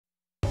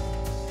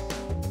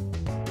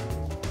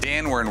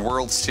Dan, we're in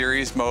World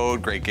Series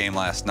mode. Great game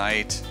last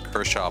night.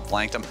 Kershaw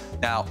blanked him.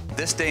 Now,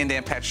 this day in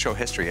Dan Patrick Show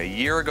history, a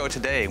year ago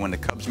today, when the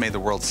Cubs made the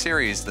World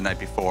Series the night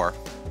before,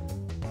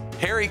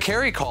 Harry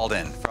Carey called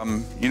in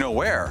from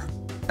you-know-where.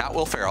 Not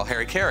Will Ferrell,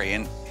 Harry Carey.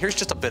 And here's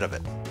just a bit of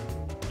it.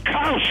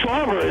 Kyle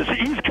Schwarber,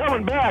 he's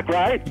coming back,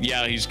 right?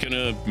 Yeah, he's going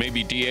to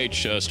maybe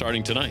DH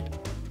starting tonight.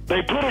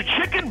 They put a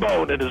chicken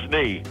bone in his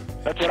knee.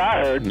 That's what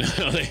I heard.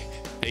 No,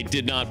 they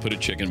did not put a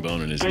chicken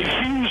bone in his knee.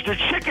 They fused a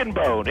chicken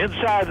bone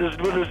inside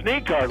with his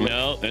knee cartilage.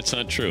 No, that's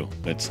not true.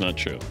 That's not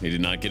true. He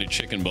did not get a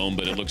chicken bone,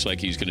 but it looks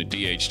like he's going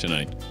to DH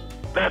tonight.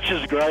 That's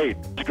just great.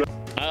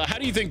 How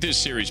do you think this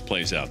series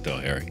plays out, though,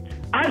 Harry?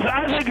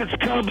 I think it's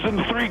Cubs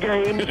in 3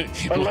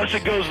 games, unless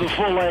it goes the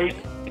full 8.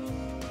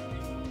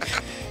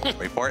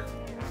 Wait for it.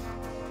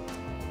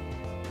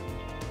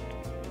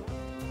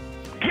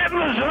 Get in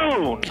the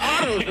zone.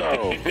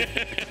 AutoZone.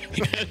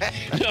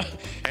 No.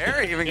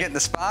 Harry, even getting the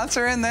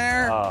sponsor in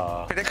there.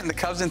 Predicting the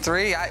Cubs in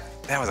 3.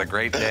 That was a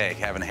great day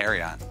having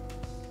Harry on.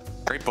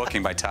 Great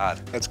booking by Todd.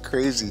 That's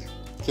crazy.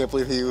 Can't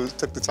believe he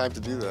took the time to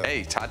do that.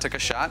 Hey, Todd took a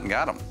shot and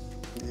got him.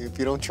 If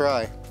you don't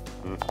try.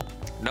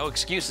 No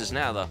excuses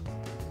now, though.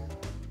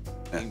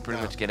 You can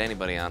pretty much get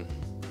anybody on.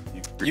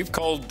 You've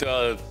called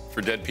for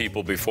dead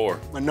people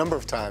before. A number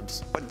of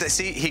times. But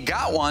see, he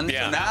got one.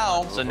 Yeah.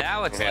 So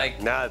now it's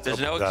like Now it's there's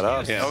no opened that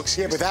excuse. up. no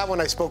excuse. Yeah, but that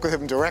one I spoke with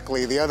him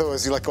directly. The other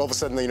was like all of a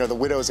sudden, the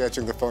widow's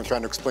answering the phone,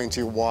 trying to explain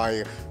to you why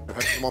you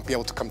won't be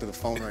able to come to the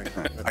phone right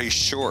now. Are you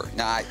sure?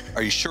 Nah,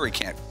 are you sure he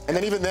can't? And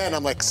then even then,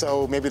 I'm like,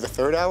 so maybe the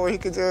 3rd hour he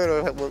could do it,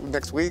 or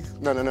next week?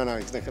 No.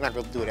 He's not going to be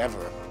able to do it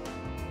ever.